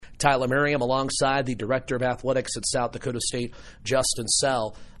Tyler Merriam alongside the Director of Athletics at South Dakota State, Justin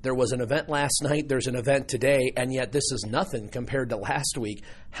Sell. There was an event last night, there's an event today, and yet this is nothing compared to last week.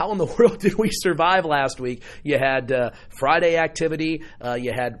 How in the world did we survive last week? You had Friday activity,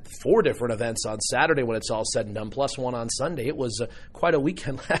 you had 4 different events on Saturday when it's all said and done, plus 1 on Sunday. It was quite a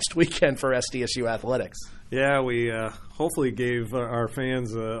weekend last weekend for SDSU athletics. Yeah, we hopefully gave our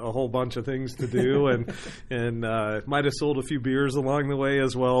fans a whole bunch of things to do, and might have sold a few beers along the way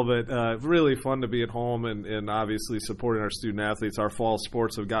as well. But really fun to be at home and obviously supporting our student athletes. Our fall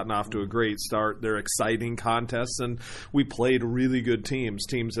sports have gotten off to a great start. They're exciting contests, and we played really good teams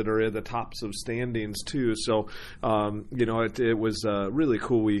that are at the tops of standings too. So it was a really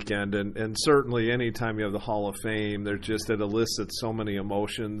cool weekend, and certainly anytime you have the Hall of Fame, it elicits so many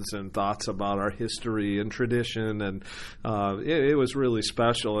emotions and thoughts about our history and tradition, and it was really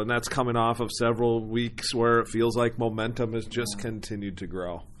special, and that's coming off of several weeks where it feels like momentum has just continued to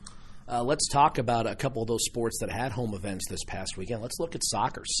grow. Let's talk about a couple of those sports that had home events this past weekend. Let's look at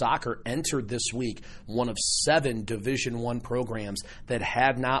soccer. Soccer entered this week one of 7 Division I programs that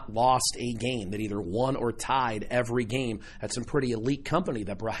had not lost a game, that either won or tied every game. That's some pretty elite company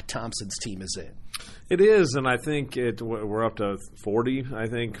that Brock Thompson's team is in. It is, and I think we're up to 40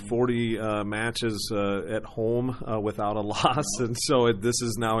 matches at home without a loss, and so this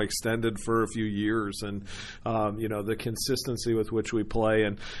is now extended for a few years. And the consistency with which we play,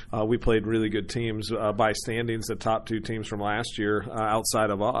 and we played really good teams by standings, the top 2 teams from last year outside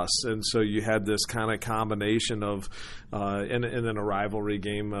of us, and so you had this kind of combination of and then a rivalry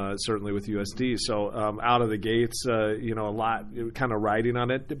game certainly with USD. So out of the gates, a lot kind of riding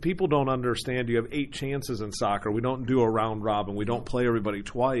on it. People don't understand you have 8 chances in soccer. We don't do a round robin. We don't play everybody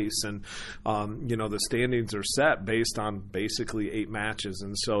twice, and the standings are set based on basically 8 matches.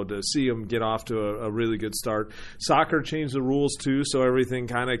 And so to see them get off to a really good start. Soccer changed the rules too, so everything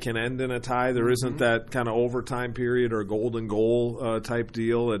kind of can end in a tie. There isn't that kind of overtime period or golden goal type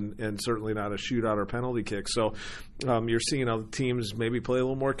deal, and certainly not a shootout or penalty kick. So you're seeing teams maybe play a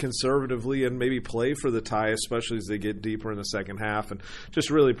little more conservatively and maybe play for the tie, especially as they get deeper in the second half. And just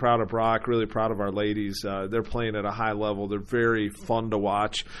really proud of Brock, really proud of our ladies. They're playing at a high level. They're very fun to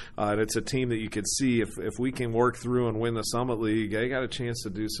watch. And it's a team that you could see if we can work through and win the Summit League, they got a chance to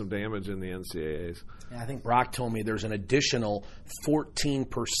do some damage in the NCAAs. Yeah, I think Brock told me there's an additional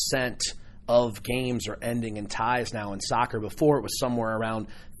 14% of games are ending in ties now in soccer. Before it was somewhere around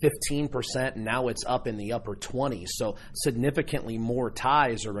 15%, and now it's up in the upper 20s. So significantly more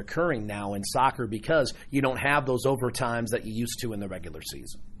ties are occurring now in soccer because you don't have those overtimes that you used to in the regular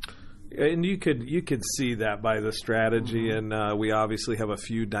season. And you could see that by the strategy, and we obviously have a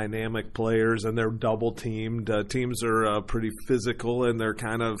few dynamic players, and they're double teamed. Teams are pretty physical, and they're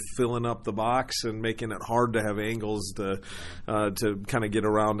kind of filling up the box and making it hard to have angles to kind of get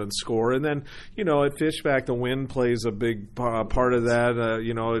around and score. And then at Fishback, the wind plays a big part of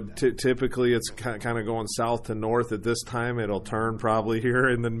that. Typically it's kind of going south to north. At this time, it'll turn probably here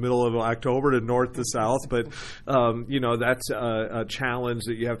in the middle of October to north to south. But that's a challenge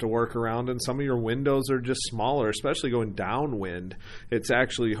that you have to work around, and some of your windows are just smaller, especially going downwind. It's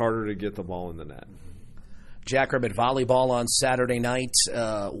actually harder to get the ball in the net. Jackrabbit volleyball on Saturday night.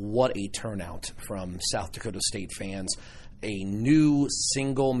 What a turnout from South Dakota State fans. A new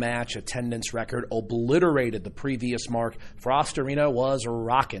single-match attendance record obliterated the previous mark. Frost Arena was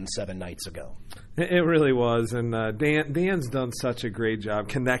rocking 7 nights ago. It really was, and Dan's done such a great job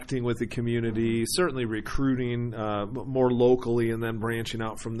connecting with the community, certainly recruiting more locally and then branching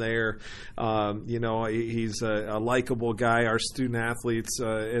out from there. He's a likable guy. Our student athletes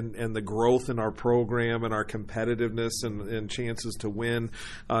and the growth in our program and our competitiveness and chances to win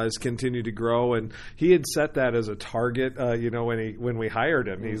has continued to grow, and he had set that as a target when we hired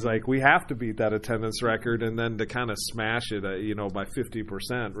him. He's like, we have to beat that attendance record, and then to kind of smash it by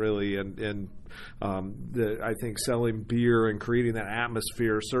 50% really, and I think selling beer and creating that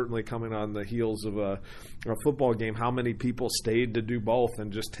atmosphere, certainly coming on the heels of a football game, how many people stayed to do both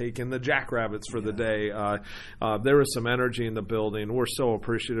and just take in the Jackrabbits for the day. There was some energy in the building. We're so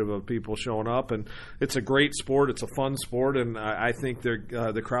appreciative of people showing up, and it's a great sport. It's a fun sport, and I think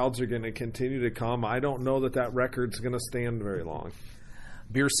the crowds are going to continue to come. I don't know that record's going to stand very long.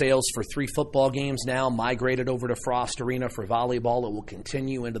 Beer sales for 3 football games now migrated over to Frost Arena for volleyball. It will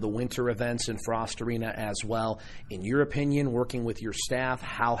continue into the winter events in Frost Arena as well. In your opinion, working with your staff,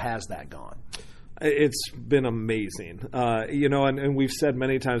 how has that gone? It's been amazing. And we've said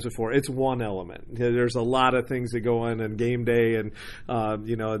many times before, it's one element. There's a lot of things that go on game day, and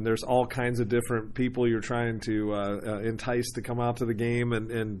and there's all kinds of different people you're trying to entice to come out to the game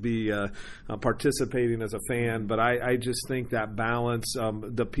and be participating as a fan. But I just think that balance,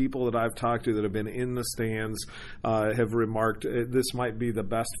 the people that I've talked to that have been in the stands have remarked this might be the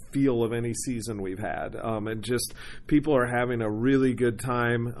best feel of any season we've had. And just people are having a really good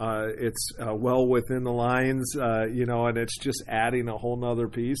time. It's well within the lines, and it's just adding a whole nother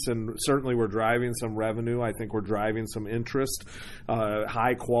piece. And certainly we're driving some revenue. I think we're driving some interest,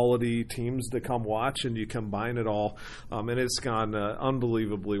 high quality teams to come watch, and you combine it all. And it's gone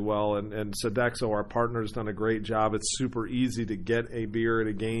unbelievably well. And Sodexo, our partner, has done a great job. It's super easy to get a beer at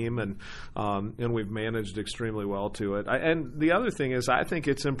a game, and we've managed extremely well to it. And the other thing is, I think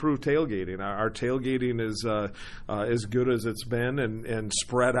it's improved tailgating. Our tailgating is as good as it's been, and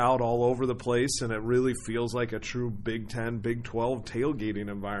spread out all over the place, and it really feels like a true Big 10, Big 12 tailgating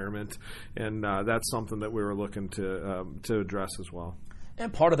environment, and that's something that we were looking to address as well.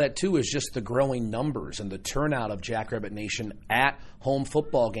 And part of that, too, is just the growing numbers and the turnout of Jackrabbit Nation at home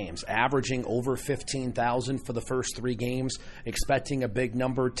football games, averaging over 15,000 for the first 3 games, expecting a big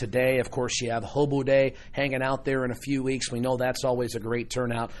number today. Of course, you have Hobo Day hanging out there in a few weeks. We know that's always a great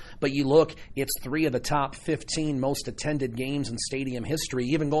turnout. But you look, it's 3 of the top 15 most attended games in stadium history.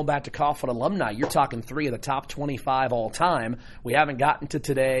 Even going back to Coughlin Alumni, you're talking 3 of the top 25 all time. We haven't gotten to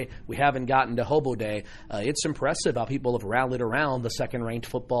today. We haven't gotten to Hobo Day. It's impressive how people have rallied around the second-ranked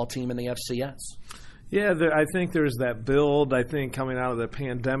football team in the FCS. Yeah, I think there's that build. I think coming out of the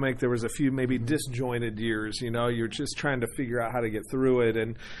pandemic, there was a few maybe disjointed years. You're just trying to figure out how to get through it.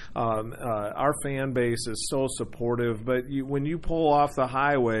 And our fan base is so supportive. But when you pull off the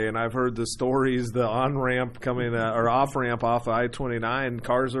highway, and I've heard the stories, the on-ramp coming or off-ramp off of I-29,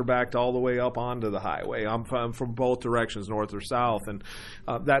 cars are backed all the way up onto the highway. I'm from both directions, north or south. And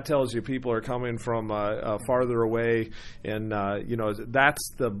that tells you people are coming from farther away. And,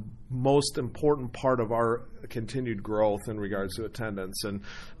 that's the most important part of our continued growth in regards to attendance, and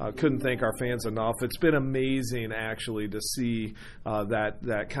couldn't thank our fans enough. It's been amazing actually to see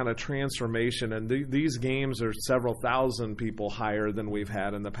that kind of transformation, and these games are several thousand people higher than we've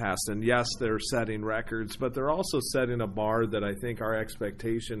had in the past, and yes, they're setting records, but they're also setting a bar that I think our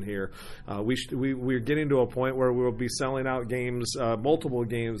expectation here, we're getting to a point where we'll be selling out games, multiple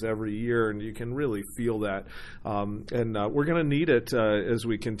games every year, and you can really feel that, and we're going to need it as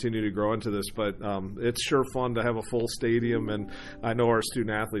we continue to grow into this, but it's sure fun to have a full stadium, and I know our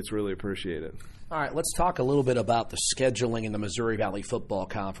student athletes really appreciate it. All right, let's talk a little bit about the scheduling in the Missouri Valley Football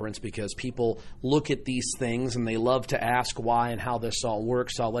Conference, because people look at these things and they love to ask why and how this all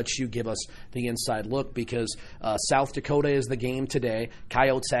works. So I'll let you give us the inside look, because South Dakota is the game today.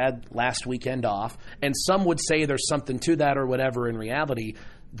 Coyotes had last weekend off, and some would say there's something to that or whatever. In reality,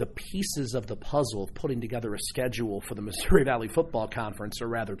 the pieces of the puzzle of putting together a schedule for the Missouri Valley Football Conference are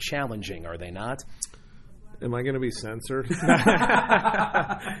rather challenging, are they not? Am I going to be censored?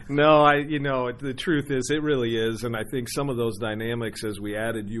 No, the truth is it really is, and I think some of those dynamics as we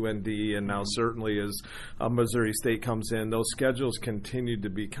added UND, and now certainly as Missouri State comes in, those schedules continue to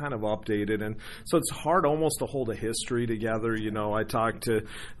be kind of updated, and so it's hard almost to hold a history together. I talked to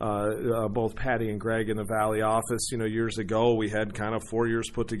both Patty and Greg in the Valley office. Years ago we had kind of 4 years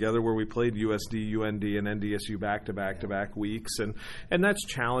put together where we played USD, UND, and NDSU back-to-back weeks, and that's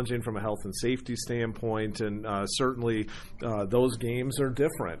challenging from a health and safety standpoint. And certainly those games are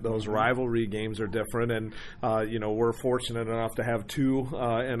different. Those rivalry games are different. And, we're fortunate enough to have 2,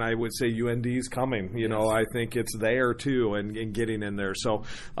 and I would say UND's coming. Yes. I think it's there, too, and getting in there. So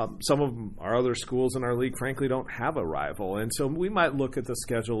some of our other schools in our league, frankly, don't have a rival. And so we might look at the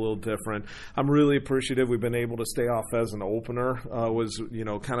schedule a little different. I'm really appreciative we've been able to stay off as an opener. Was,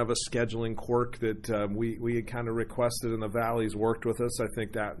 kind of a scheduling quirk that we had kind of requested, and the Valley's worked with us. I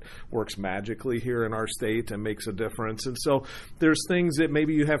think that works magically here in our state and makes a difference. And so there's things that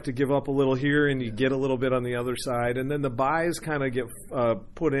maybe you have to give up a little here and you get a little bit on the other side. And then the buys kind of get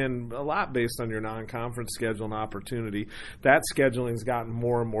put in a lot based on your non-conference schedule and opportunity. That scheduling's gotten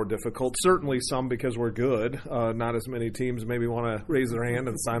more and more difficult. Certainly some because we're good. Not as many teams maybe want to raise their hand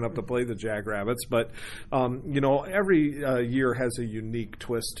and sign up to play the Jackrabbits. But, every year has a unique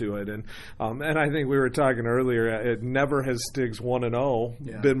twist to it. And I think we were talking earlier, it never has Stig's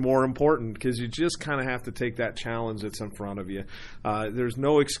 1-0 been more important, because you just kind of have to to take that challenge that's in front of you. There's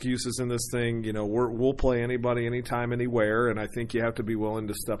no excuses in this thing. We'll play anybody, anytime, anywhere, and I think you have to be willing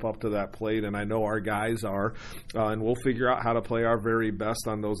to step up to that plate, and I know our guys are, and we'll figure out how to play our very best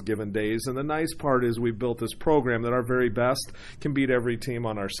on those given days. And the nice part is we've built this program that our very best can beat every team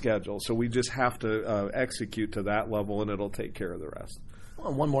on our schedule. So we just have to execute to that level, and it'll take care of the rest.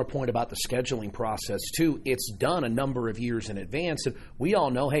 One more point about the scheduling process, too. It's done a number of years in advance. And we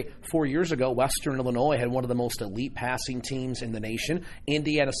all know, 4 years ago, Western Illinois had one of the most elite passing teams in the nation.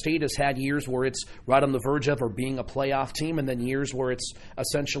 Indiana State has had years where it's right on the verge of or being a playoff team, and then years where it's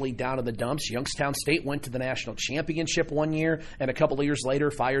essentially down in the dumps. Youngstown State went to the national championship one year, and a couple of years later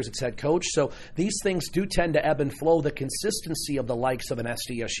fires its head coach. So these things do tend to ebb and flow. The consistency of the likes of an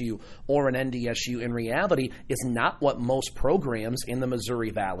SDSU or an NDSU in reality is not what most programs in the Missouri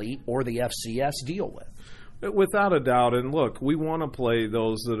Valley or the FCS deal with. Without a doubt, and look, we want to play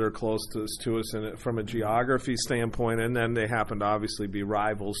those that are closest to us from a geography standpoint, and then they happen to obviously be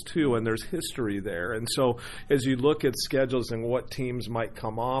rivals too, and there's history there. And so as you look at schedules and what teams might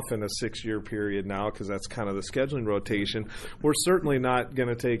come off in a 6-year period now, because that's kind of the scheduling rotation, we're certainly not going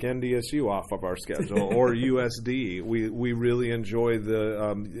to take NDSU off of our schedule or USD. We really enjoy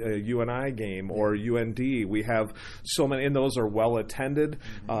the UNI game or UND. We have so many, and those are well attended.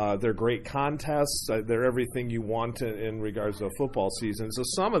 They're great contests. They're everything you want in regards to a football season. So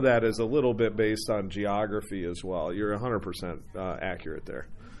some of that is a little bit based on geography as well. You're 100% accurate there.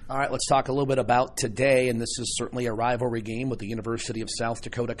 All right, let's talk a little bit about today, and this is certainly a rivalry game with the University of South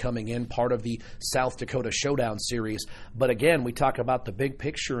Dakota coming in, part of the South Dakota Showdown series. But again, we talk about the big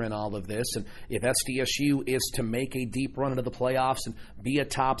picture in all of this, and if SDSU is to make a deep run into the playoffs and be a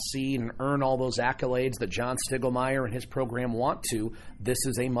top seed and earn all those accolades that John Stiglmeyer and his program want to, this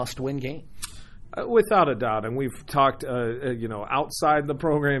is a must-win game. Without a doubt, and we've talked, outside the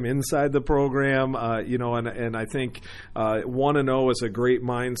program, inside the program, and I think 1-0 is a great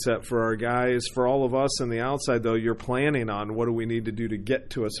mindset for our guys. For all of us on the outside, though, you're planning on what do we need to do to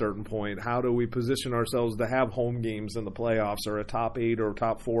get to a certain point? How do we position ourselves to have home games in the playoffs or a top 8 or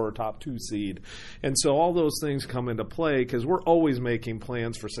top 4 or top 2 seed? And so all those things come into play because we're always making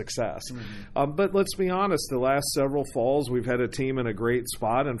plans for success. But let's be honest, the last several falls, we've had a team in a great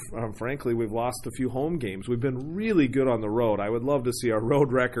spot, and frankly, we've lost a few home games. We've been really good on the road. I would love to see our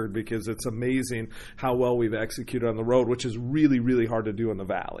road record because it's amazing how well we've executed on the road, which is really, really hard to do in the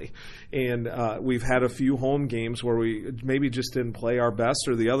Valley. And we've had a few home games where we maybe just didn't play our best,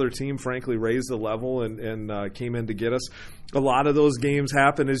 or the other team, frankly, raised the level and came in to get us. A lot of those games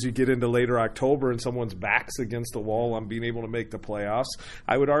happen as you get into later October and someone's back's against the wall on being able to make the playoffs.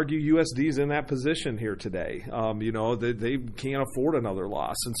 I would argue USD's in that position here today. They can't afford another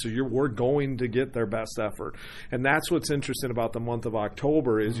loss, and so we're going to get their best effort. And that's what's interesting about the month of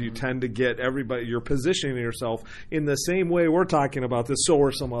October is you tend to get everybody, you're positioning yourself in the same way we're talking about this, so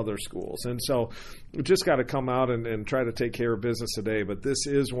are some other schools. And so we just got to come out and try to take care of business today. But this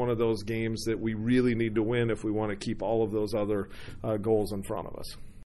is one of those games that we really need to win if we want to keep all of those other goals in front of us.